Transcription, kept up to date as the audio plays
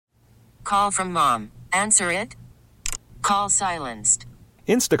Call from mom. Answer it. Call silenced.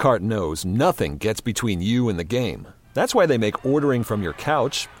 Instacart knows nothing gets between you and the game. That's why they make ordering from your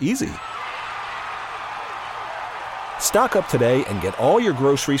couch easy. Stock up today and get all your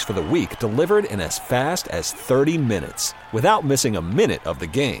groceries for the week delivered in as fast as 30 minutes without missing a minute of the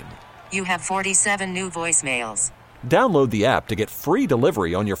game. You have 47 new voicemails. Download the app to get free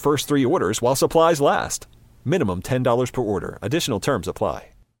delivery on your first 3 orders while supplies last. Minimum $10 per order. Additional terms apply.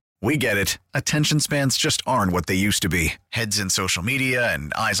 We get it. Attention spans just aren't what they used to be. Heads in social media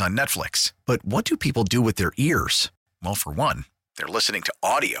and eyes on Netflix. But what do people do with their ears? Well, for one, they're listening to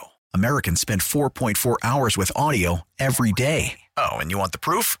audio. Americans spend 4.4 hours with audio every day. Oh, and you want the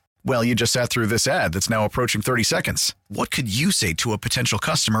proof? Well, you just sat through this ad that's now approaching 30 seconds. What could you say to a potential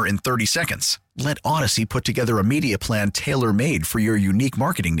customer in 30 seconds? Let Odyssey put together a media plan tailor-made for your unique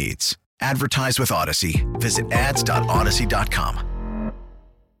marketing needs. Advertise with Odyssey. Visit ads.odyssey.com.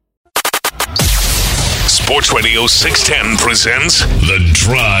 Sports Radio 610 presents The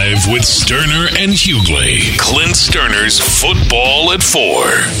Drive with Sterner and Hughley. Clint Sterner's Football at 4.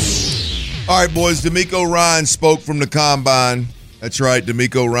 All right, boys. DeMeco Ryans spoke from the combine. That's right.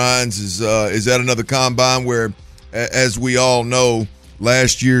 DeMeco Ryans is at another combine where, as we all know,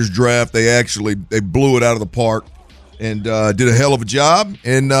 last year's draft they blew it out of the park and did a hell of a job.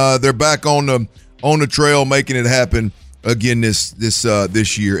 And they're back on the trail, making it happen again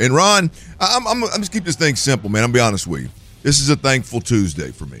this year. And Ron, I'm just keep this thing simple, man. I'm be honest with you. This is a thankful Tuesday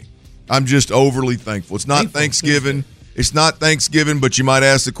for me. I'm just overly thankful. It's not Thanksgiving. It's not Thanksgiving, but you might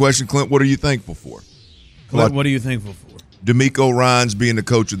ask the question, Clint, what are you thankful for? Clint, what are you thankful for? DeMeco Ryans being the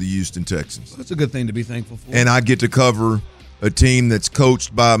coach of the Houston Texans. That's a good thing to be thankful for. And I get to cover a team that's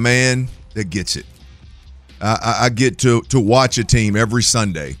coached by a man that gets it. I get to watch a team every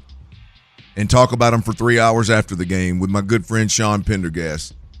Sunday and talk about them for 3 hours after the game with my good friend Sean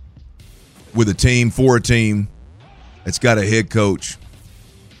Pendergast, with a team, for a team that's got a head coach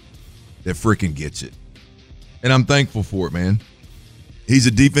that freaking gets it. And I'm thankful for it, man. He's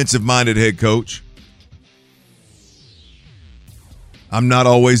a defensive-minded head coach. I'm not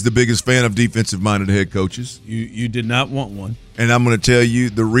always the biggest fan of defensive-minded head coaches. You did not want one. And I'm going to tell you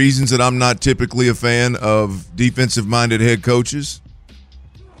the reasons that I'm not typically a fan of defensive-minded head coaches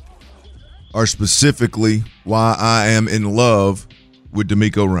are specifically why I am in love with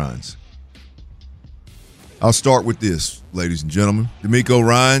DeMeco Ryans. I'll start with this, ladies and gentlemen. DeMeco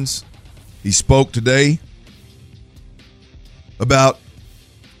Ryans, he spoke today about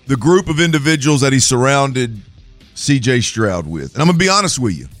the group of individuals that he surrounded C.J. Stroud with. And I'm going to be honest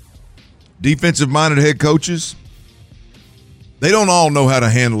with you. Defensive-minded head coaches, they don't all know how to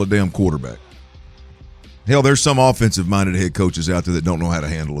handle a damn quarterback. Hell, there's some offensive-minded head coaches out there that don't know how to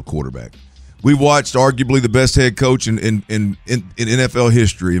handle a quarterback. We watched arguably the best head coach in NFL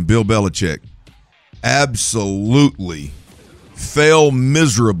history, in Bill Belichick, absolutely fail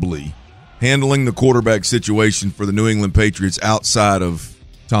miserably handling the quarterback situation for the New England Patriots outside of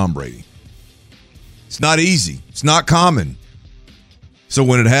Tom Brady. It's not easy. It's not common. So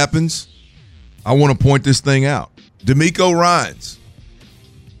when it happens, I want to point this thing out. DeMeco Ryans,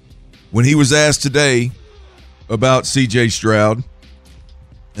 when he was asked today about C.J. Stroud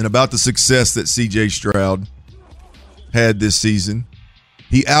and about the success that C.J. Stroud had this season,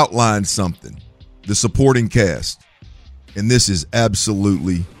 he outlined something, the supporting cast, and this is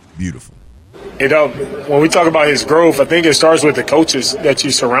absolutely beautiful. When we talk about his growth, I think it starts with the coaches that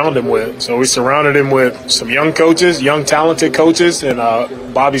you surround him with. So we surrounded him with some young coaches, young talented coaches, and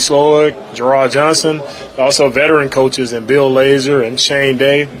Bobby Slowick, Gerard Johnson, also veteran coaches, and Bill Lazor and Shane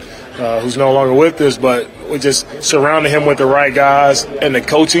Day, who's no longer with us, but we just surrounded him with the right guys in the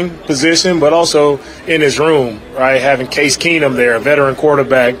coaching position, but also in his room, right? Having Case Keenum there, a veteran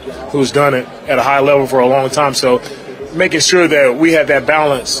quarterback who's done it at a high level for a long time. So making sure that we have that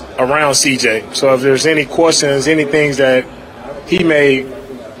balance around CJ. So if there's any questions, any things that he may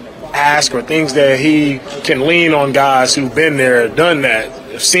ask or things that he can lean on guys who've been there, done that,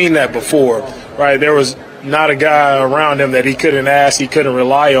 have seen that before, right? There was not a guy around him that he couldn't ask, he couldn't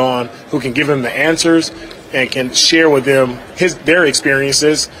rely on, who can give him the answers and can share with them their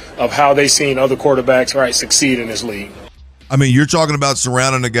experiences of how they've seen other quarterbacks, right, succeed in this league. I mean, you're talking about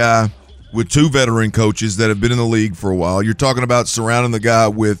surrounding a guy with two veteran coaches that have been in the league for a while. You're talking about surrounding the guy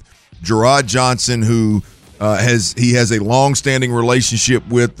with Gerard Johnson, who has a long-standing relationship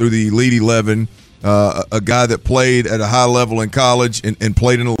with through the Elite 11, a guy that played at a high level in college and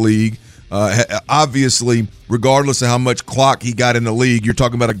played in the league. Obviously, regardless of how much clock he got in the league, you're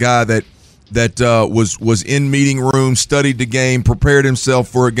talking about a guy that was in meeting rooms, studied the game, prepared himself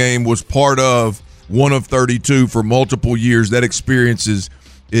for a game, was part of one of 32 for multiple years. That experience is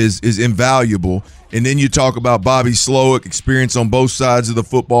is invaluable. And then you talk about Bobby Slowick, experience on both sides of the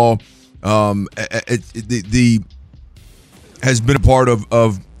football. Has been a part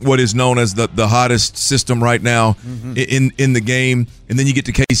of what is known as the hottest system right now in the game. And then you get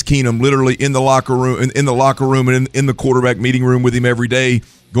to Case Keenum, literally in the locker room, and in the quarterback meeting room with him every day,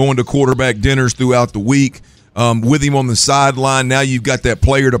 going to quarterback dinners throughout the week, with him on the sideline. Now you've got that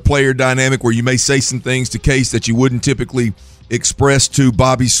player-to-player dynamic where you may say some things to Case that you wouldn't typically express to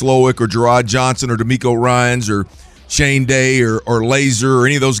Bobby Slowick or Gerard Johnson or DeMeco Ryans or Shane Day or Laser or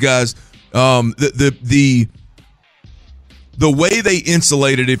any of those guys. The way they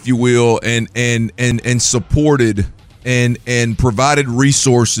insulated, if you will, and supported and provided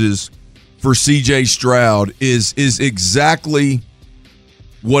resources for C.J. Stroud is exactly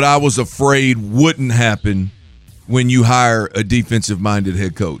what I was afraid wouldn't happen when you hire a defensive-minded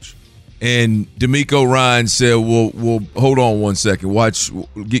head coach. And DeMeco Ryan said, "Well, hold on one second.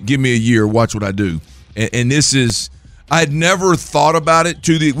 Give me a year. Watch what I do." And this is, I had never thought about it.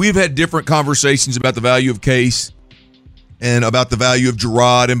 We've had different conversations about the value of Case and about the value of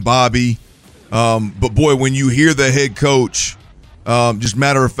Gerard and Bobby. But boy, when you hear the head coach just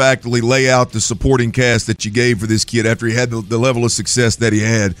matter-of-factly lay out the supporting cast that you gave for this kid after he had the level of success that he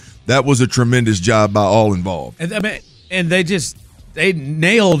had, that was a tremendous job by all involved. And they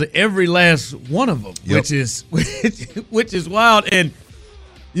nailed every last one of them, Yep. which is wild. And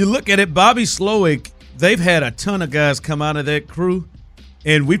you look at it, Bobby Slowick, they've had a ton of guys come out of that crew.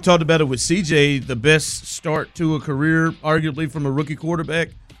 And we've talked about it with CJ, the best start to a career, arguably, from a rookie quarterback.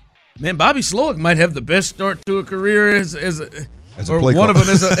 Man, Bobby Slowick might have the best start to a career as a play one of them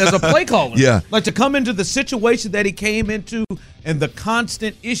as a play caller. Yeah. Like to come into the situation that he came into and the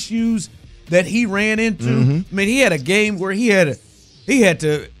constant issues that he ran into. Mm-hmm. I mean, he had a game where he had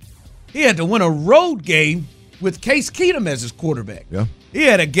to win a road game with Case Keenum as his quarterback. Yeah. He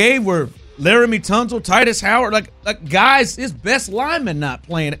had a game where Laramie Tunsil, Titus Howard, like guys, his best linemen not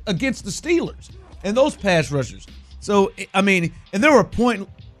playing against the Steelers and those pass rushers. So, I mean, and there were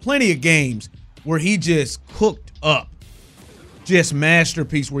plenty of games where he just cooked up, just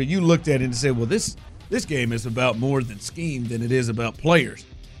masterpiece, where you looked at it and said, well, this game is about more than scheme than it is about players.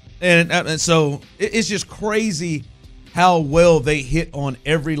 And so it's just crazy how well they hit on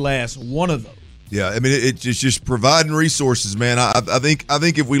every last one of those. Yeah, I mean, it's just providing resources, man. I think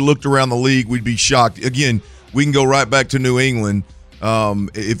if we looked around the league, we'd be shocked. Again, we can go right back to New England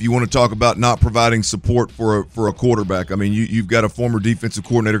if you want to talk about not providing support for a quarterback. I mean, you've got a former defensive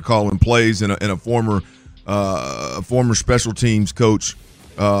coordinator calling plays and a former special teams coach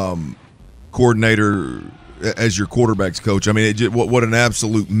coordinator as your quarterback's coach. I mean, what an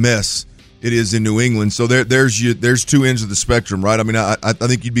absolute mess it is in New England. So there's two ends of the spectrum, right? I mean, I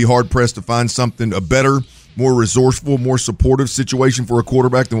think you'd be hard-pressed to find a better, more resourceful, more supportive situation for a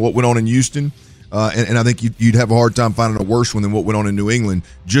quarterback than what went on in Houston. And I think you'd have a hard time finding a worse one than what went on in New England,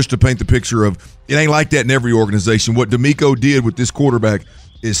 just to paint the picture of it ain't like that in every organization. What DeMeco did with this quarterback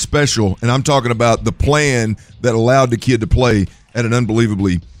is special, and I'm talking about the plan that allowed the kid to play at an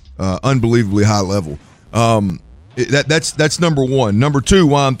unbelievably high level. That's number one. Number two,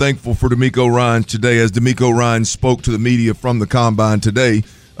 why I'm thankful for DeMeco Ryan today, as DeMeco Ryan spoke to the media from the Combine today.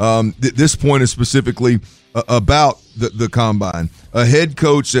 This point is specifically about the Combine. A head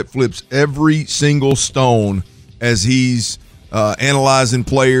coach that flips every single stone as he's analyzing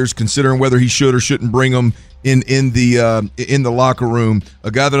players, considering whether he should or shouldn't bring them in the locker room.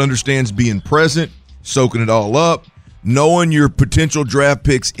 A guy that understands being present, soaking it all up, knowing your potential draft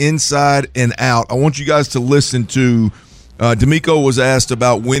picks inside and out. I want you guys to listen to DeMeco was asked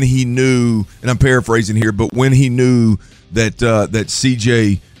about when he knew, and I'm paraphrasing here, but when he knew that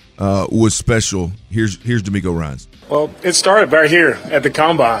CJ was special. Here's DeMeco Ryans. Well, it started right here at the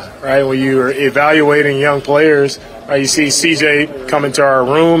Combine, right? When you were evaluating young players, you see CJ come into our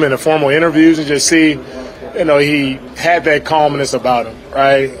room in the formal interviews and just see, he had that calmness about him,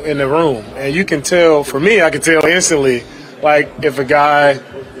 right, in the room. And you can tell, for me, I can tell instantly, like, if a guy,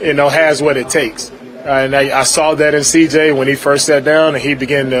 has what it takes. And I saw that in CJ when he first sat down and he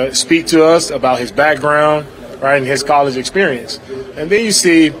began to speak to us about his background, right, and his college experience. And then you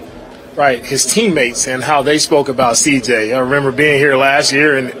see, right, his teammates and how they spoke about CJ. I remember being here last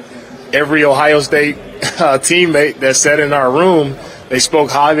year and every Ohio State teammate that sat in our room, they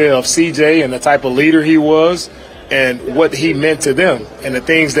spoke highly of CJ and the type of leader he was and what he meant to them and the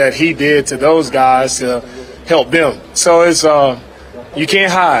things that he did to those guys to help them. So it's you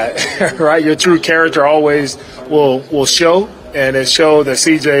can't hide, right? Your true character always will show, and it showed that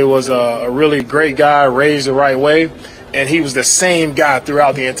CJ was a really great guy, raised the right way, and he was the same guy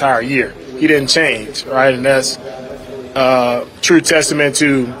throughout the entire year. He didn't change, right? And that's true testament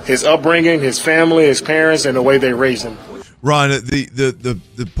to his upbringing, his family, his parents, and the way they raised him. Ron,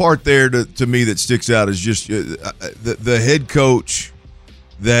 the part there to me that sticks out is just the head coach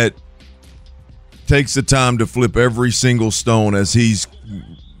that takes the time to flip every single stone as he's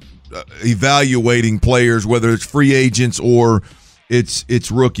evaluating players, whether it's free agents or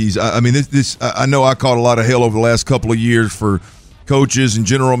it's rookies. I mean, this I know I caught a lot of hell over the last couple of years for coaches and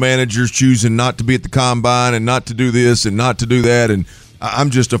general managers choosing not to be at the combine and not to do this and not to do that. And I'm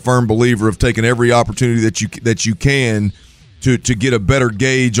just a firm believer of taking every opportunity that you can to get a better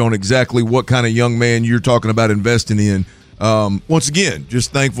gauge on exactly what kind of young man you're talking about investing in. Once again,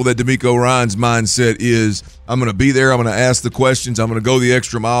 just thankful that DeMeco Ryan's mindset is, I'm going to be there, I'm going to ask the questions, I'm going to go the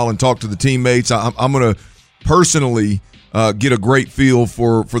extra mile and talk to the teammates. I'm going to personally get a great feel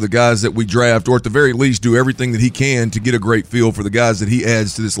for the guys that we draft, or at the very least do everything that he can to get a great feel for the guys that he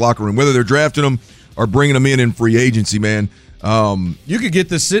adds to this locker room, whether they're drafting them or bringing them in free agency, man. You could get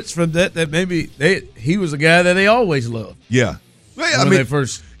the sense from that maybe he was a guy that they always loved. Yeah. When they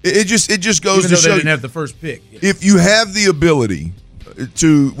first, it just goes to show they didn't have the first pick. Yeah. If you have the ability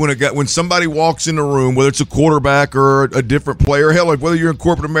to, when somebody walks in the room, whether it's a quarterback or a different player, hell, like whether you're in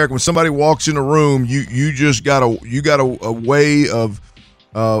corporate America, when somebody walks in the room, you just got a way of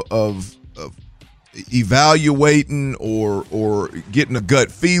evaluating or getting a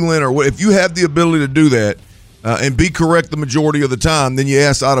gut feeling, or what. If you have the ability to do that and be correct the majority of the time, then you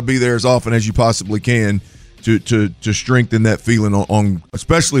ought to be there as often as you possibly can to strengthen that feeling on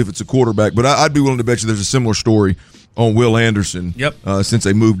especially if it's a quarterback. But I'd be willing to bet you there's a similar story on Will Anderson. Yep. Since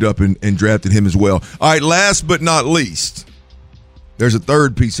they moved up and drafted him as well. All right, last but not least, there's a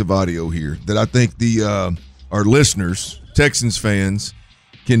third piece of audio here that I think our listeners, Texans fans,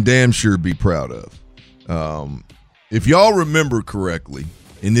 can damn sure be proud of. If y'all remember correctly,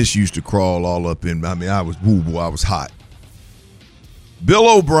 and this used to crawl all up in, I was hot. Bill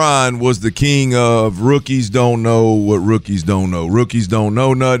O'Brien was the king of rookies don't know what rookies don't know. Rookies don't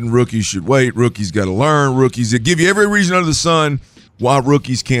know nothing. Rookies should wait. Rookies got to learn. Rookies that give you every reason under the sun why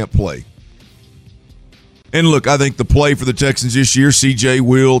rookies can't play. And look, I think the play for the Texans this year, CJ,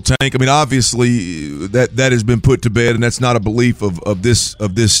 Will, Tank, obviously that has been put to bed, and that's not a belief of this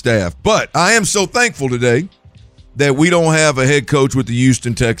staff. But I am so thankful today that we don't have a head coach with the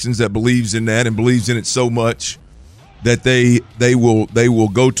Houston Texans that believes in that and believes in it so much that they will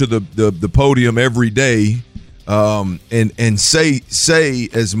go to the podium every day and say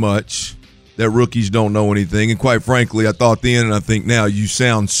as much that rookies don't know anything. And quite frankly, I thought then and I think now, you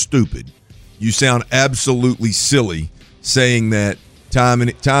sound stupid. You sound absolutely silly saying that time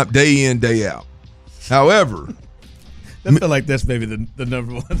day in, day out. However, I feel like that's maybe the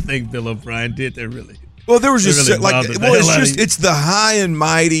number one thing Bill O'Brien did there, really. Well, there was just really it's the high and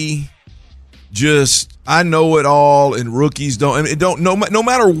mighty. Just, I know it all, and rookies don't. No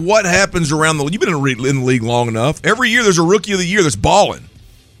matter what happens around the league. You've been in the league long enough. Every year there's a rookie of the year that's balling,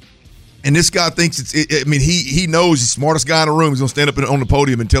 and this guy thinks he knows he's the smartest guy in the room. He's gonna stand up on the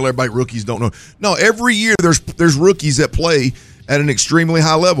podium and tell everybody rookies don't know. No, every year there's rookies that play at an extremely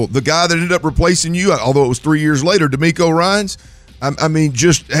high level. The guy that ended up replacing you, although it was 3 years later, DeMeco Ryans,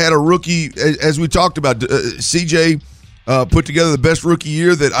 just had a rookie, as we talked about. CJ put together the best rookie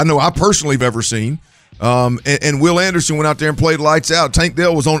year that I know I personally have ever seen. And Will Anderson went out there and played lights out. Tank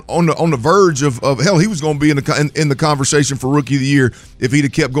Dell was on the verge of hell. He was going to be in the conversation for rookie of the year if he'd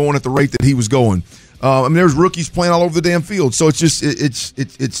have kept going at the rate that he was going. There's rookies playing all over the damn field. So it's just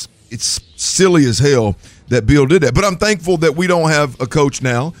it's silly as hell that Bill did that. But I'm thankful that we don't have a coach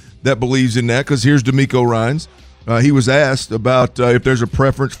now that believes in that, because here's DeMeco Ryans. He was asked about if there's a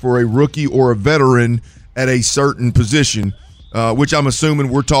preference for a rookie or a veteran at a certain position, which I'm assuming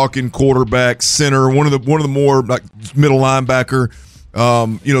we're talking quarterback, center, one of the more like middle linebacker.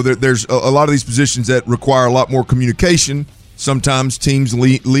 There's a lot of these positions that require a lot more communication. Sometimes teams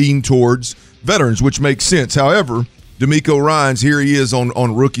lean towards veterans, which makes sense. However, DeMeco Ryans, here he is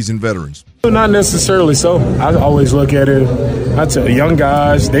on rookies and veterans. Not necessarily so. I always look at it, I tell young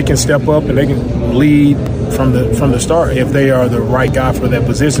guys, they can step up and they can lead from the start if they are the right guy for that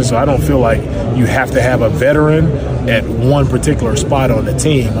position. So I don't feel like you have to have a veteran at one particular spot on the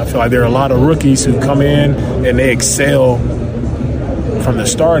team. I feel like there are a lot of rookies who come in and they excel from the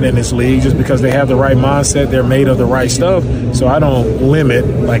start in this league just because they have the right mindset, they're made of the right stuff. So I don't limit,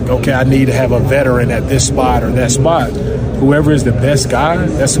 like, okay, I need to have a veteran at this spot or that spot. Whoever is the best guy,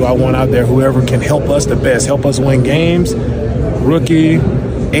 that's who I want out there. Whoever can help us the best, help us win games. Rookie,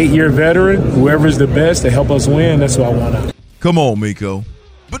 8-year veteran, whoever is the best to help us win, that's who I want out. Come on, Miko.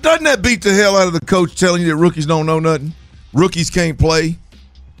 But doesn't that beat the hell out of the coach telling you that rookies don't know nothing? Rookies can't play?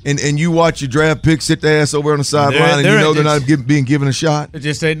 and you watch your draft pick sit their ass over on the sideline, and you know they're not being given a shot. There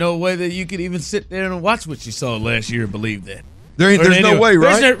just ain't no way that you could even sit there and watch what you saw last year and believe that. There's no way,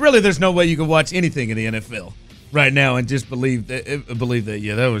 right? There's no way you can watch anything in the NFL right now and just believe that.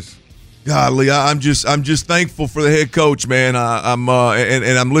 Yeah, that was. Golly, I'm just thankful for the head coach, man. I'm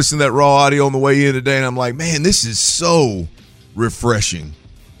listening to that raw audio on the way in today, and I'm like, man, this is so refreshing.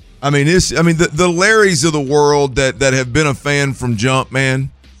 I mean, the Larrys of the world that have been a fan from jump, man.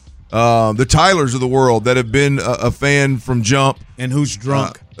 The Tylers of the world that have been a fan from jump. And who's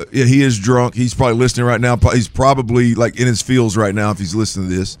drunk? Yeah, he is drunk. He's probably listening right now. He's probably like in his feels right now if he's listening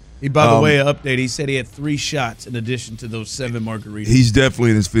to this. By the way, an update. He said he had 3 shots in addition to those 7 margaritas. He's definitely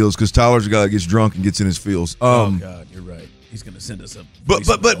in his feels because Tyler's a guy that gets drunk and gets in his feels. Oh God, you're right. He's going to send us up.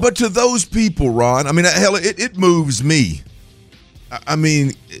 But to those people, Ron, I mean, hell, it moves me. I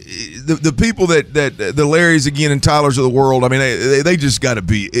mean, the people that the Larrys again and Tylers of the world. I mean, they just got to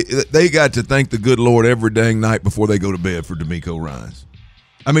be. They got to thank the good Lord every dang night before they go to bed for DeMeco Ryans.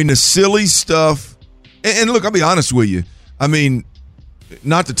 I mean, the silly stuff. And look, I'll be honest with you. I mean,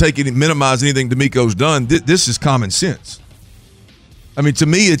 not to minimize anything DeMeco's done. This is common sense. I mean, to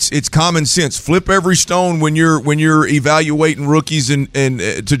me, it's common sense. Flip every stone when you're evaluating rookies and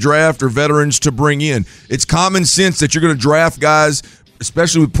to draft or veterans to bring in. It's common sense that you're going to draft guys,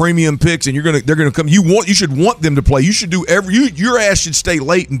 especially with premium picks, and they're going to come. You should want them to play. You should do your ass should stay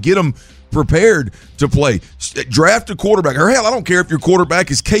late and get them prepared to play. Draft a quarterback. Or hell, I don't care if your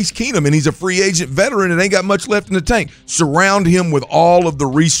quarterback is Case Keenum and he's a free agent veteran and ain't got much left in the tank. Surround him with all of the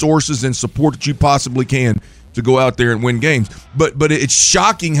resources and support that you possibly can to go out there and win games. But it's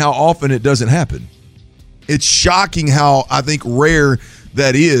shocking how often it doesn't happen. It's shocking how, I think, rare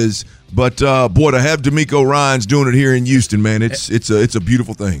that is. But, boy, to have DeMeco Ryans doing it here in Houston, man, it's a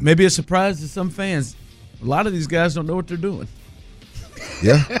beautiful thing. Maybe a surprise to some fans. A lot of these guys don't know what they're doing.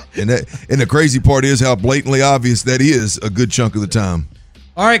 Yeah, and the crazy part is how blatantly obvious that is a good chunk of the time.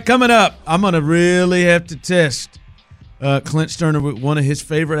 All right, coming up, I'm going to really have to test Clint Sterner with one of his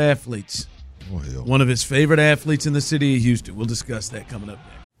favorite athletes. Oh, hell. One of his favorite athletes in the city of Houston. We'll discuss that coming up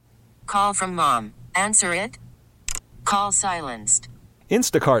next. Call from mom. Answer it. Call silenced.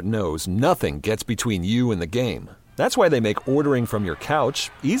 Instacart knows nothing gets between you and the game. That's why they make ordering from your couch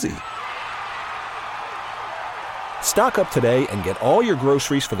easy. Stock up today and get all your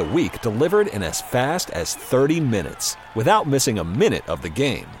groceries for the week delivered in as fast as 30 minutes without missing a minute of the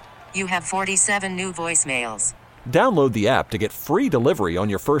game. You have 47 new voicemails. Download the app to get free delivery on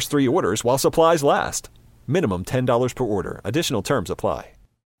your first 3 orders while supplies last. Minimum $10 per order. Additional terms apply.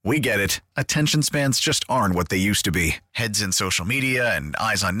 We get it. Attention spans just aren't what they used to be. Heads in social media and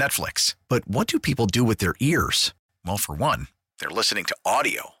eyes on Netflix. But what do people do with their ears? Well, for one, they're listening to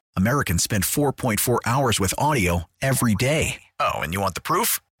audio. Americans spend 4.4 hours with audio every day. Oh, and you want the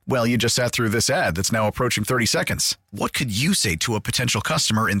proof? Well, you just sat through this ad that's now approaching 30 seconds. What could you say to a potential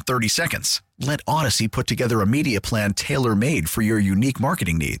customer in 30 seconds? Let Odyssey put together a media plan tailor-made for your unique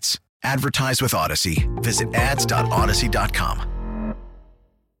marketing needs. Advertise with Odyssey. Visit ads.odyssey.com.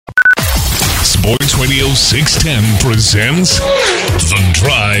 Sports Radio 610 presents The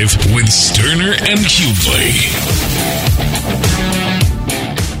Drive with Sterner and Hughley.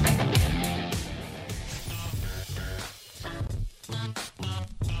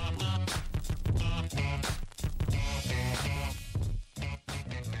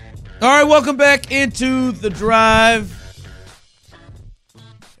 All right, welcome back into The Drive.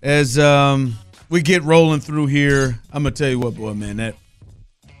 As we get rolling through here, I'm going to tell you what, boy, man, that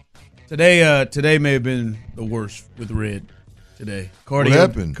today may have been the worst with Red today. What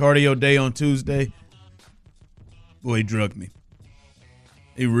happened? Cardio day on Tuesday. Boy, he drugged me.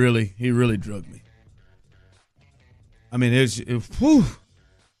 He really drugged me. I mean, whew.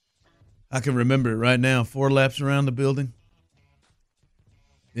 I can remember it right now. 4 laps around the building.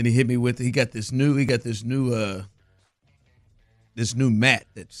 Then he hit me with he got this new mat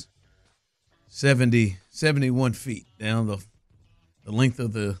that's 71 feet down the length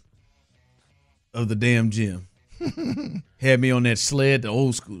of the damn gym. Had me on that sled, the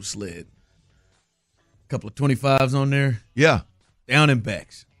old school sled. A couple of 25s on there. Yeah. Down and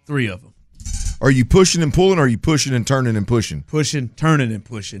backs. 3 of them. Are you pushing and pulling, or are you pushing and turning and pushing? Pushing, turning and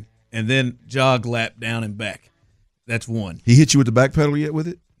pushing. And then jog lap down and back. That's 1. He hit you with the back pedal yet with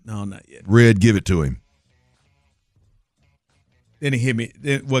it? No, not yet. Red, give it to him. Then he hit me.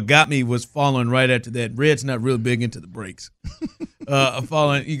 What got me was following right after that. Red's not real big into the brakes.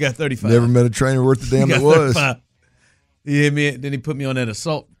 Following, you got 35. Never met a trainer worth the damn it was. 35. He hit me. Then he put me on that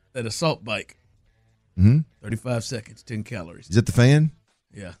assault bike. 35 seconds, 10 calories. Is that the fan?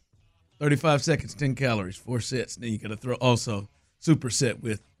 Yeah. 35 seconds, 10 calories, 4 sets. Then you got to throw also superset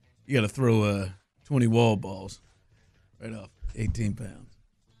with You got to throw 20 wall balls right off 18 pounds.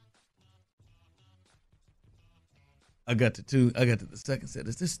 I got to the second set.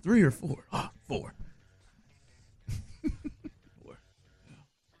 Is this 3 or 4? Oh, 4. 4.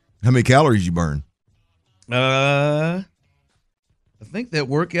 How many calories you burn? I think that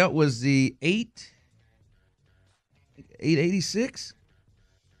workout was the 886.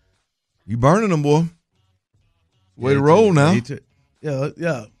 You burning them, boy. Way to roll now.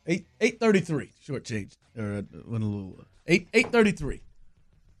 833. Short change. Or went a little 833.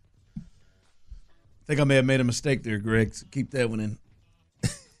 I think I may have made a mistake there, Greg. So keep that one in.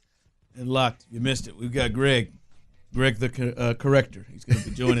 And locked. You missed it. We've got Greg the corrector. He's going to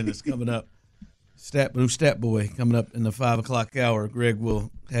be joining us coming up. Stat boy coming up in the 5 o'clock hour. Greg will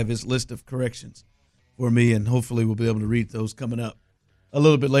have his list of corrections for me, and hopefully we'll be able to read those coming up a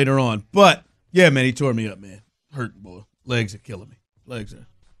little bit later on. But yeah, man, he tore me up, man. Hurting, boy. Legs are killing me. Legs are.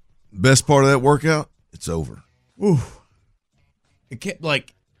 Best part of that workout, it's over. Ooh. It kept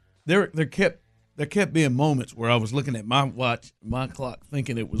there kept being moments where I was looking at my watch, my clock,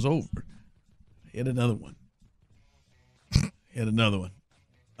 thinking it was over. He had another one.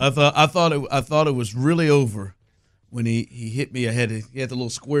 I thought it was really over when he hit me. He had the little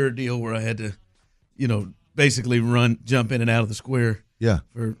square deal where I had to, basically jump in and out of the square. Yeah.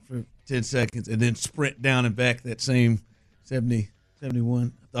 For 10 seconds and then sprint down and back that same 70,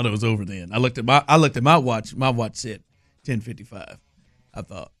 71. I thought it was over then. I looked at my watch. My watch said 10:55. I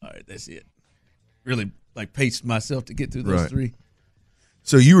thought, all right, that's it. Really paced myself to get through those 3.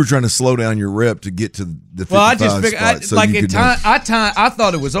 So you were trying to slow down your rep to get to the 55 I just figured, spot. I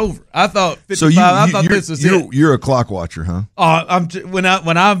thought it was over. I thought 55. So I thought this was it. You're a clock watcher, huh? When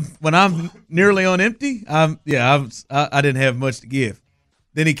I'm nearly on empty, I didn't have much to give.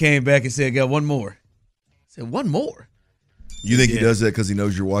 Then he came back and said, "Got one more." I said, "One more." You think he does that because he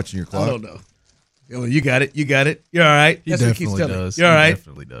knows you're watching your clock? I don't know. Well, you got it. You're all right. That's what he keeps telling me. You're all right.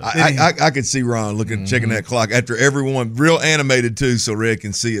 Definitely does. I could see Ron checking that clock after everyone, real animated too, so Red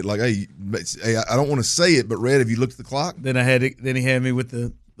can see it. Like, hey, I don't want to say it, but Red, have you looked at the clock? Then he had me with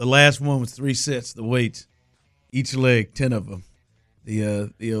the last one was 3 sets, the weights, each leg, 10 of them.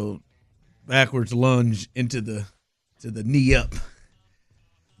 The old backwards lunge into the knee up,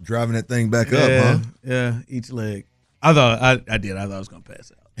 driving that thing back up, huh? Yeah, each leg. I thought I was gonna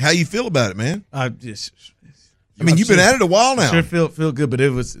pass out. How you feel about it, man? You've been at it a while now. Sure feel good, but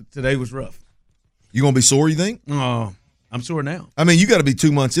today was rough. You gonna be sore, you think? Oh, I'm sore now. I mean, you got to be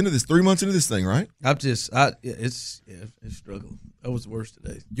 2 months into this, 3 months into this thing, right? It's struggle. That was the worst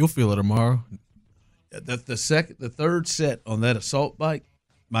today. You'll feel it tomorrow. The third set on that assault bike,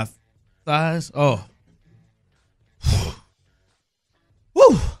 my thighs. Oh,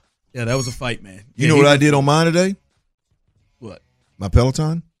 woo! Yeah, that was a fight, man. You know what I did on mine today? What? My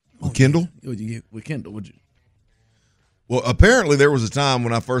Peloton with Kindle. With Kindle, would you? Well, apparently there was a time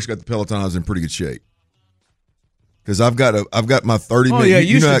when I first got the Peloton, I was in pretty good shape. Because I've got my 30 minute. Oh yeah,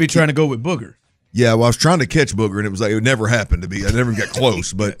 you used to be trying to go with Booger. Yeah, well, I was trying to catch Booger, and it was like it never happened to be. I never got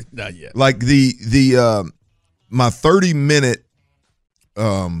close, but not yet. Like my 30-minute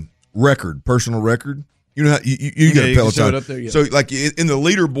personal record. You know how you got a Peloton. Up there, yeah. So like in the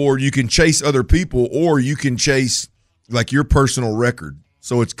leaderboard, you can chase other people, or you can chase like your personal record.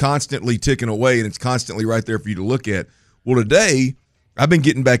 So it's constantly ticking away, and it's constantly right there for you to look at. Well, today I've been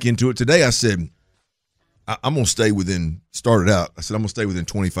getting back into it. Today I said I'm gonna stay within. Started out, I said I'm gonna stay within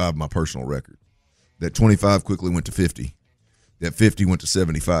 25 of my personal record. That 25 quickly went to 50. That 50 went to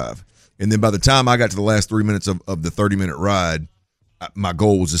 75. And then by the time I got to the last 3 minutes of the 30-minute ride, my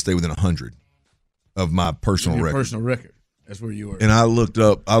goal was to stay within 100 of my personal record. Personal record. That's where you were. And I looked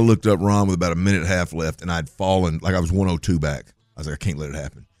up Ron with about a minute and a half left, and I'd fallen like I was 102 back. I was like, I can't let it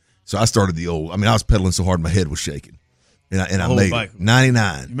happen. So I started I was pedaling so hard my head was shaking. And I made it.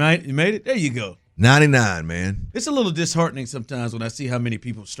 99. You made it? There you go. 99, man. It's a little disheartening sometimes when I see how many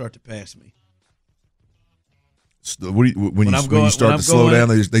people start to pass me. When you start to slow down,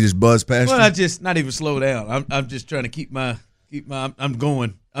 they just buzz past you? Well, I just not even slow down. I'm just trying to keep my I'm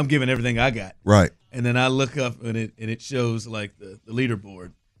going. I'm giving everything I got. Right. And then I look up and it shows like the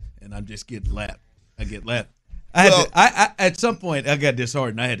leaderboard, and I'm just getting lapped. I get lapped. I at some point I got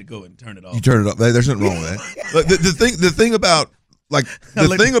disheartened. I had to go and turn it off. You turn it off. There's nothing wrong with that. But the thing about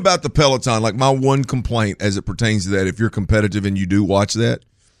thing about the Peloton, like my one complaint as it pertains to that, if you're competitive and you do watch that,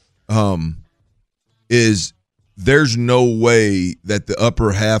 is there's no way that the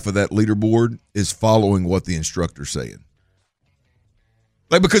upper half of that leaderboard is following what the instructor's saying.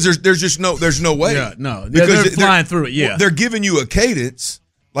 Like, because there's no way. Yeah, no. Because they're flying through it, yeah. They're giving you a cadence.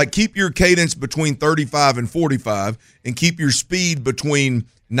 Like, keep your cadence between 35 and 45 and keep your speed between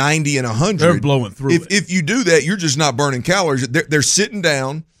 90 and 100. They're blowing through it. If you do that, you're just not burning calories. They're sitting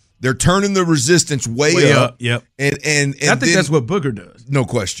down. They're turning the resistance way up. Yep. And I think that's what Booger does. No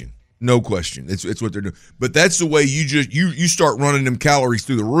question. It's what they're doing. But that's the way you start running them calories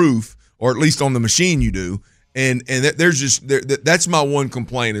through the roof, or at least on the machine you do. And that's my one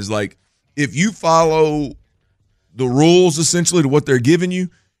complaint is like, if you follow the rules essentially to what they're giving you,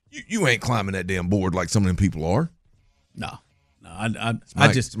 you ain't climbing that damn board like some of them people are. No. I'm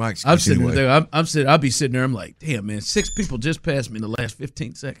sitting there. I'll be sitting there. I'm like, damn, man, 6 people just passed me in the last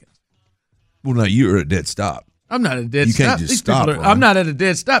 15 seconds. Well, no, you're at a dead stop. I'm not at a dead stop. You can't just stop. I'm not at a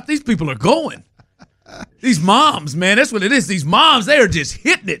dead stop. These people are going. These moms, man, that's what it is. These moms, they are just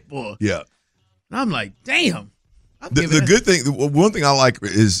hitting it, boy. Yeah. And I'm like, damn. The good thing, one thing I like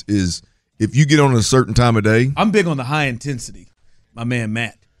is if you get on a certain time of day. I'm big on the high intensity. My man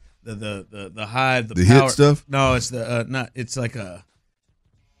Matt, the high, the power HIIT stuff. No, it's the not. It's like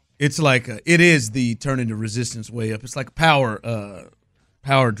it is the turning the resistance way up. It's like power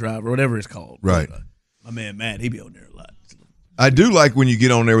drive or whatever it's called. Right. But, my man Matt, he be on there a lot. I do like when you get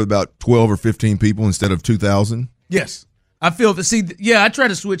on there with about 12 or 15 people instead of 2,000. Yes. I feel I try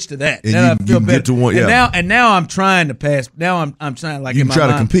to switch to that. And I feel better. Get to one, yeah. And now I'm trying to pass. Now I'm trying like you can try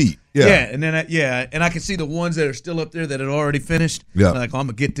to compete. Yeah. Yeah, and then and I can see the ones that are still up there that had already finished. Yeah. Like, I'm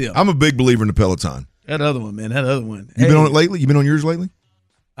gonna get them. I'm a big believer in the Peloton. That other one, man. You been on it lately? You been on yours lately?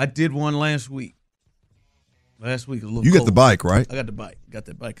 I did one last week. Last week was a little. You got cold. the bike, right? I got the bike. Got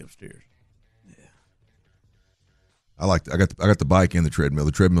that bike upstairs. I got the bike and the treadmill.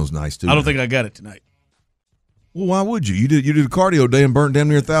 The treadmill's nice too. I don't think I got it tonight. Well, why would you? You did a cardio day and burnt damn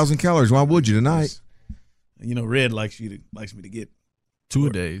near 1,000 calories. Why would you tonight? You know, Red likes me to get 2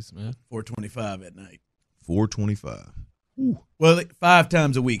 days, man. 425 at night. 425. Ooh. Well, 5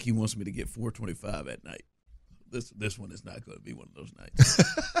 times a week he wants me to get 425 at night. This one is not going to be one of those nights.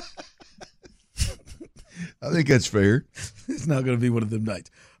 I think that's fair. It's not going to be one of them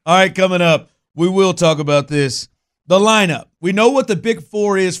nights. All right, coming up, we will talk about this. The lineup. We know what the big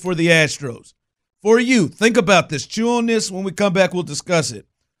 4 is for the Astros. For you, think about this. Chew on this. When we come back, we'll discuss it.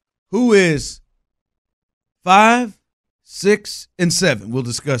 Who is 5, 6, and 7? We'll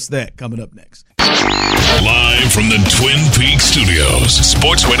discuss that coming up next. Live from the Twin Peaks Studios,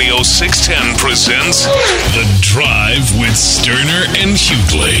 Sports Radio 610 presents The Drive with Sterner and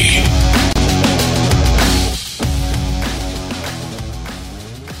Hughley.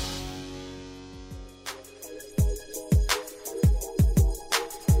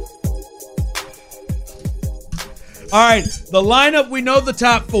 All right, the lineup, we know the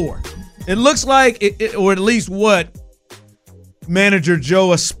top 4. It looks like, or at least what manager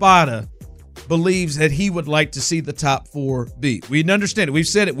Joe Espada believes that he would like to see the top 4 be. We understand it. We've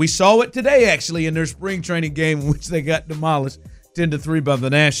said it. We saw it today, actually, in their spring training game in which they got demolished 10-3 by the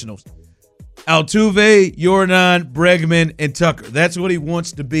Nationals. Altuve, Jordan, Bregman, and Tucker. That's what he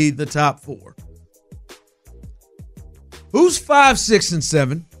wants to be the top 4. Who's 5, 6, and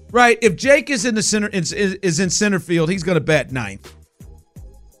 7? Right, if Jake is in the center is in center field, he's going to bat 9th.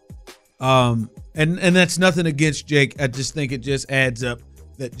 And that's nothing against Jake. I just think it just adds up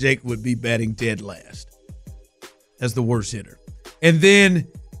that Jake would be batting dead last as the worst hitter. And then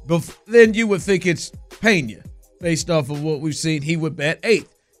you would think it's Pena based off of what we've seen. He would bat 8th.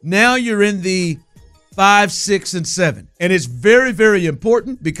 Now you're in the 5, 6, and 7, and it's very, very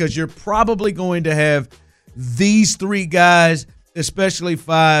important because you're probably going to have these 3 guys, especially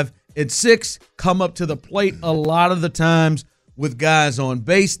 5 and 6, come up to the plate a lot of the times with guys on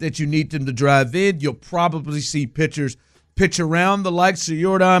base that you need them to drive in. You'll probably see pitchers pitch around the likes of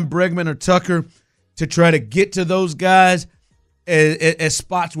Jordan, Bregman, or Tucker to try to get to those guys as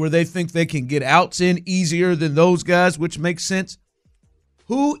spots where they think they can get outs in easier than those guys, which makes sense.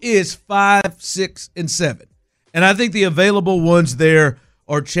 Who is 5, 6, and 7? And I think the available ones there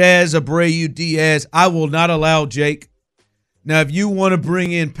are Chaz, Abreu, Diaz. I will not allow Jake. Now, if you want to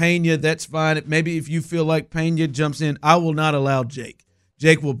bring in Pena, that's fine. Maybe if you feel like Pena jumps in, I will not allow Jake.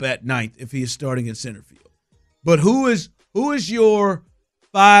 Jake will bat 9th if he is starting in center field. But who is your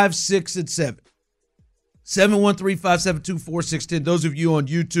 5, 6, and 7? 713-572-4610. Those of you on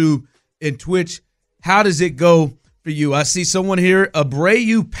YouTube and Twitch, how does it go for you? I see someone here,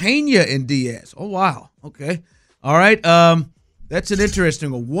 Abreu, Pena, and Diaz. Oh, wow. Okay. All right. That's an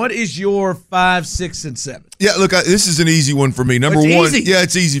interesting one. What is your 5, 6, and 7? Yeah, look, this is an easy one for me. Number one, easy. Yeah,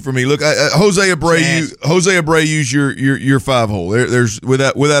 it's easy for me. Look, Jose Abreu's your 5 hole. There's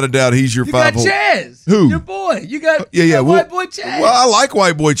without a doubt, he's your 5 hole. You got Chaz, who? Your boy. You got white boy Chaz. Well, I like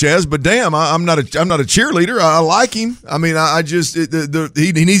white boy Chaz, but damn, I'm not a cheerleader. I like him. I mean, I just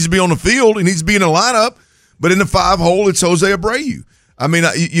he needs to be on the field. He needs to be in the lineup. But in the 5 hole, it's Jose Abreu. I mean,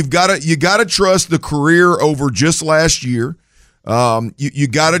 you gotta trust the career over just last year. You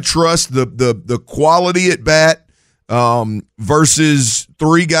gotta trust the quality at bat versus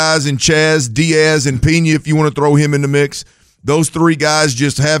three guys in Chaz, Diaz, and Pena. If you want to throw him in the mix, those three guys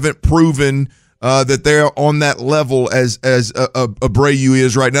just haven't proven that they're on that level as Abreu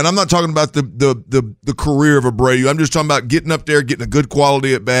is right now. And I'm not talking about the career of Abreu. I'm just talking about getting up there, getting a good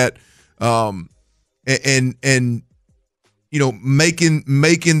quality at bat, and making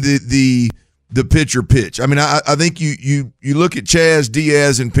the pitcher pitch. I mean, I think you look at Chaz,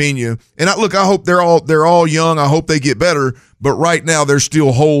 Diaz, and Pena, and I hope they're all young. I hope they get better. But right now, there's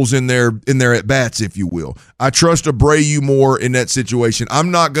still holes in their at bats, if you will. I trust Abreu more in that situation. I'm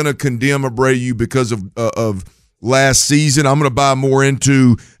not going to condemn Abreu because of last season. I'm going to buy more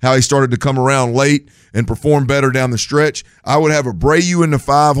into how he started to come around late and perform better down the stretch. I would have Abreu in the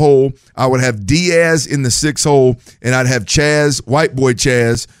 5 hole. I would have Diaz in the 6 hole, and I'd have White Boy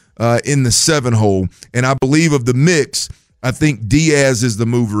Chaz in the 7 hole. And I believe of the mix, I think Diaz is the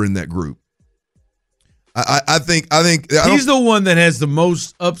mover in that group. I think he's the one that has the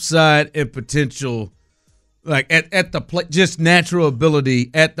most upside and potential, like at the plate, just natural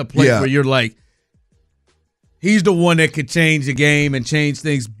ability at the plate, where you're like, he's the one that could change the game and change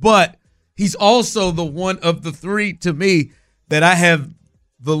things. But he's also the one of the three, to me, that I have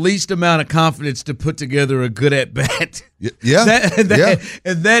the least amount of confidence to put together a good at bat.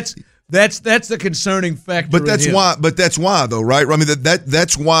 And that's the concerning factor. But that's why though, right? I mean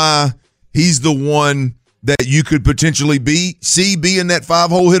that's why he's the one that you could potentially see being that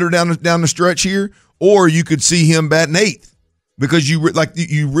 5-hole hitter down the stretch here, or you could see him batting 8th because you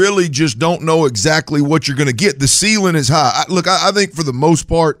really just don't know exactly what you're going to get. The ceiling is high. I think for the most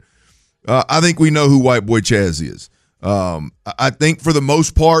part, I think we know who White Boy Chaz is. I think for the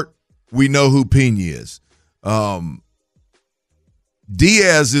most part, we know who Pena is.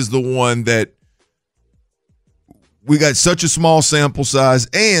 Diaz is the one that we got such a small sample size,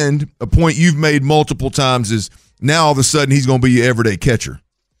 and a point you've made multiple times is now all of a sudden he's going to be your everyday catcher.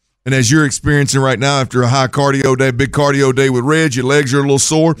 And as you're experiencing right now after a high cardio day, big cardio day with Reg, your legs are a little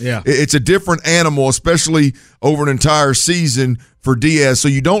sore. Yeah. It's a different animal, especially over an entire season for Diaz. So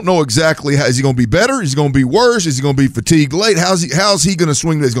you don't know exactly is he going to be better? Is he going to be worse? Is he going to be fatigued late? How's he going to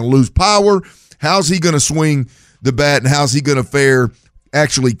swing? He's going to lose power. How's he going to swing the bat, and how's he going to fare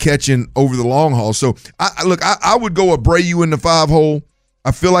actually catching over the long haul? So I would go Abreu in the 5 hole.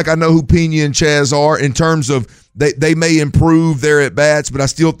 I feel like I know who Pena and Chaz are in terms of they may improve their at bats, but I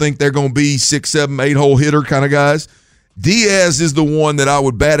still think they're going to be 6, 7, 8 hole hitter kind of guys. Diaz is the one that I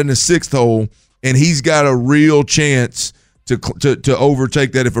would bat in the 6th hole, and he's got a real chance to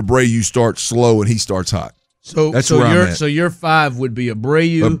overtake that if Abreu starts slow and he starts hot. So that's where I'm at. So your 5 would be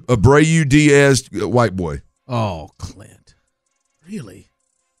Abreu, Abreu, Diaz, White Boy. Oh, Clint, really?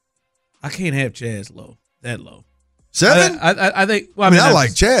 I can't have Chaz that low. 7? I think. Well, I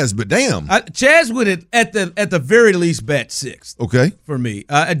like Chaz, but damn, Chaz would at the very least bat 6th. Okay, for me,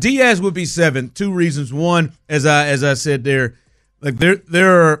 Diaz would be 7th. 2 reasons. One, as I said there, like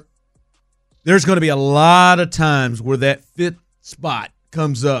there's going to be a lot of times where that 5th spot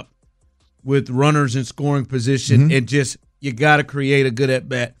comes up with runners in scoring position, and just you got to create a good at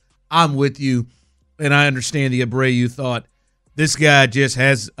bat. I'm with you, and I understand the Abreu thought. This guy just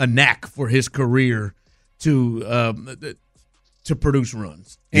has a knack for his career to produce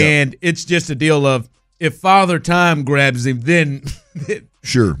runs. Yep. And it's just a deal of if Father Time grabs him, then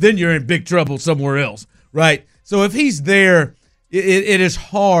sure, then you're in big trouble somewhere else, right? So if he's there, it is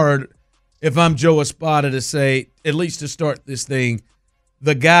hard if I'm Joe Espada to say, at least to start this thing,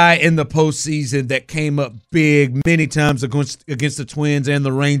 the guy in the postseason that came up big many times against the Twins and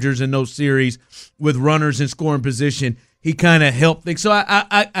the Rangers in those series with runners in scoring position, he kind of helped things. So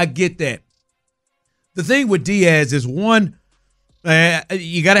I get that. The thing with Diaz is, one,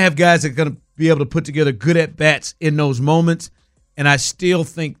 you got to have guys that are going to be able to put together good at-bats in those moments, and I still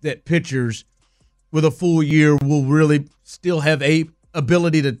think that pitchers with a full year will really still have a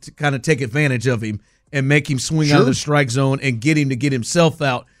ability to kind of take advantage of him and make him swing out of the strike zone and get him to get himself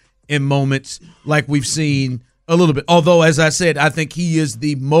out in moments like we've seen a little bit. Although, as I said, I think he is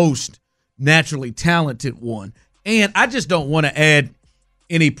the most naturally talented one. And I just don't want to add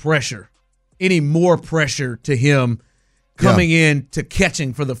any more pressure to him coming in to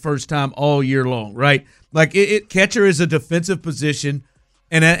catching for the first time all year long, right? Like catcher is a defensive position,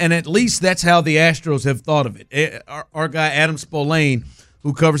 and at least that's how the Astros have thought of it. Our guy Adam Spolane,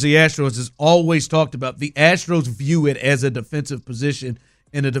 who covers the Astros, has always talked about the Astros view it as a defensive position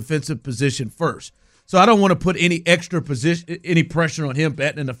and a defensive position first. So I don't want to put any any pressure on him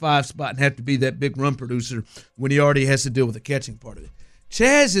batting in the 5 spot and have to be that big run producer when he already has to deal with the catching part of it.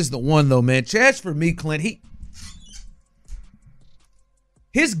 Chaz is the one, though, man. Chaz, for me, Clint,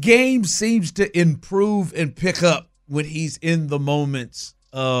 his game seems to improve and pick up when he's in the moments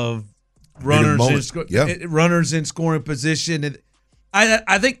of runners in scoring position. And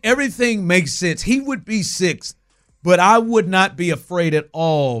I think everything makes sense. He would be sixth, but I would not be afraid at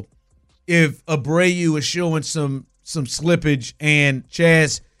all if Abreu is showing some slippage and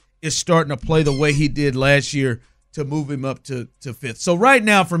Chaz is starting to play the way he did last year to move him up to fifth. So right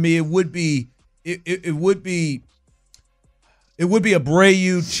now for me, it would be Abreu,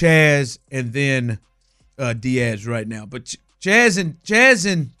 Chaz, and then Diaz right now. But Chaz and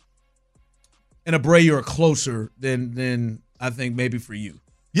Abreu are closer than I think maybe for you.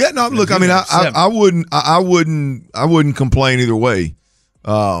 Yeah, no, look, I mean, I wouldn't complain either way.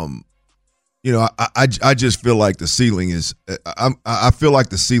 I just feel like the ceiling is. I feel like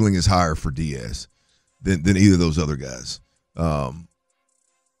the ceiling is higher for Diaz than either of those other guys. When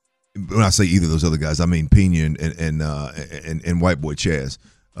I say either of those other guys, I mean Pena and White Boy Chaz.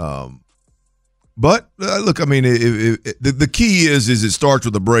 But look, I mean, the key is it starts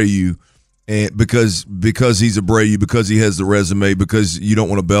with Abreu. And because he's Abreu, because he has the resume, because you don't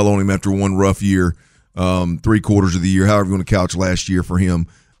want to bail on him after one rough year, 3/4 of the year, however you want to couch last year for him.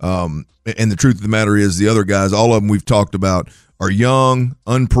 And the truth of the matter is, the other guys, all of them we've talked about, are young,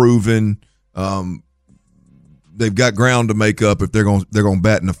 unproven. They've got ground to make up if they're going to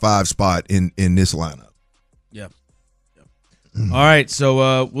bat in the 5 spot in this lineup. Yeah. All right,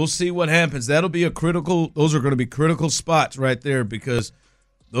 so we'll see what happens. Those are going to be critical spots right there because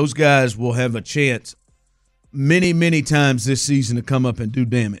those guys will have a chance many, many times this season to come up and do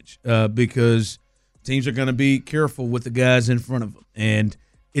damage because teams are going to be careful with the guys in front of them, and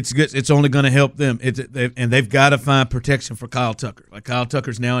it's good. It's only going to help them. And they've got to find protection for Kyle Tucker. Like Kyle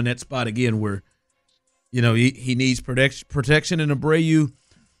Tucker's now in that spot again where, he needs protection, and Abreu,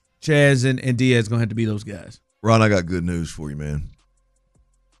 Chaz, and Diaz going to have to be those guys. Ron, I got good news for you, man.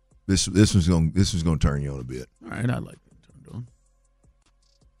 This one's going to turn you on a bit. All right, I like that.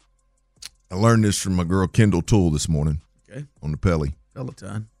 I learned this from my girl Kendall Toole this morning. Okay. On the Pelly.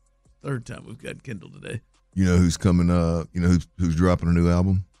 Peloton. Third time we've got Kendall today. You know who's coming? Who's dropping a new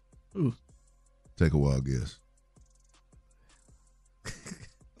album? Who? Take a wild guess.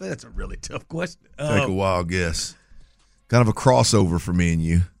 That's a really tough question. Take a wild guess. Kind of a crossover for me and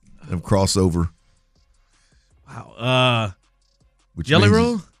you. A crossover. Wow. Jelly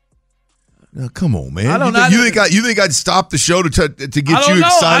Roll? No, come on, man. You think I'd stop the show to get you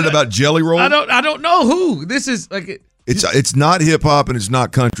excited about Jelly Roll? I don't know who. This is like it's not hip hop and it's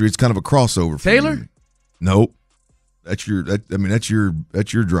not country. It's kind of a crossover for Taylor? me. Nope. That's your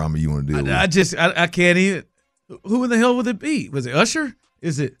drama you want to deal with. I can't even. Who in the hell would it be? Was it Usher?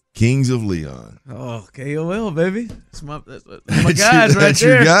 Is it Kings of Leon? Oh, KOL, baby. That's my guys right there. That's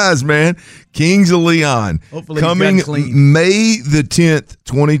your guys, man. Kings of Leon. Hopefully coming May the 10th,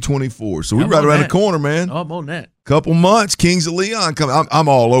 2024. So we're right around the corner, man. I'm on that. Couple months, Kings of Leon coming. I'm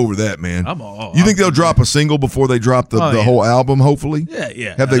all over that, man. You think they'll drop a single before they drop the whole album? Hopefully,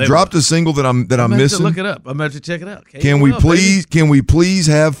 yeah. Have they dropped a single that I'm missing? To look it up. I'm about to check it out. Can we please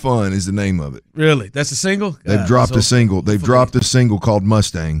have fun? Is the name of it? Really? That's a single? They've dropped a single. They've dropped a single called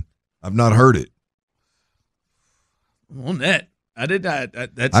Mustang. I've not heard it. On that. I got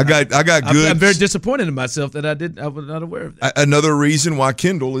good. I'm very disappointed in myself that I was not aware of that. Another reason why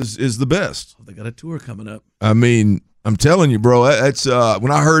Kendall is the best. They got a tour coming up. I mean, I'm telling you, bro. That's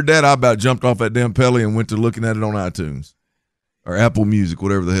when I heard that, I about jumped off that damn Pelly and went to looking at it on iTunes or Apple Music,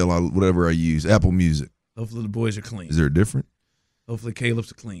 whatever I use. Apple Music. Hopefully the boys are clean. Is there a different? Hopefully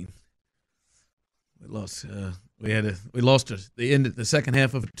Caleb's clean. We lost. We lost the second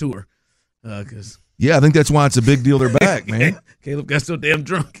half of a tour because. Yeah, I think that's why it's a big deal they're back, man. Caleb got so damn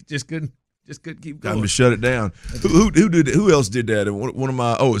drunk, just couldn't keep going. Time to shut it down. Who else did that? One of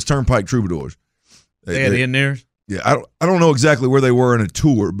my it's Turnpike Troubadours. They had in theirs. Yeah, I don't know exactly where they were in a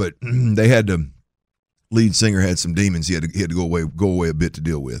tour, but they had to. Lead singer had some demons. He had to go away a bit to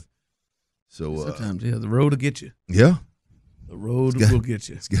deal with. So sometimes, the road will get you. Yeah, the road will get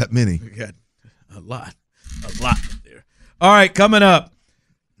you. It's got many. We got a lot there. All right, coming up.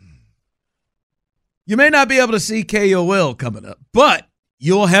 You may not be able to see KOL coming up, but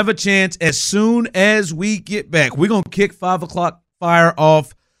you'll have a chance as soon as we get back. We're going to kick 5 o'clock fire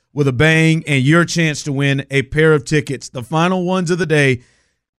off with a bang and your chance to win a pair of tickets, the final ones of the day,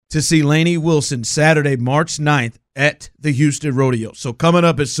 to see Lainey Wilson Saturday, March 9th at the Houston Rodeo. So coming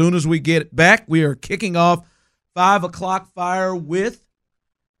up as soon as we get back, we are kicking off 5 o'clock fire with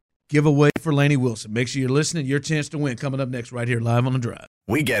giveaway for Laney Wilson. Make sure you're listening. Your chance to win coming up next right here live on The Drive.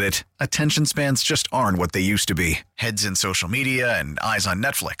 We get it. Attention spans just aren't what they used to be. Heads in social media and eyes on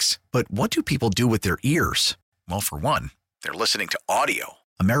Netflix. But what do people do with their ears? Well, for one, they're listening to audio.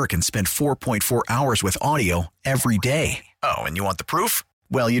 Americans spend 4.4 hours with audio every day. Oh, and you want the proof?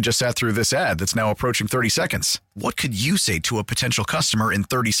 Well, you just sat through this ad that's now approaching 30 seconds. What could you say to a potential customer in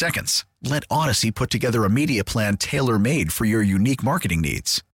 30 seconds? Let Odyssey put together a media plan tailor-made for your unique marketing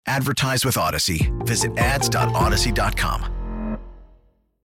needs. Advertise with Odyssey. Visit ads.odyssey.com.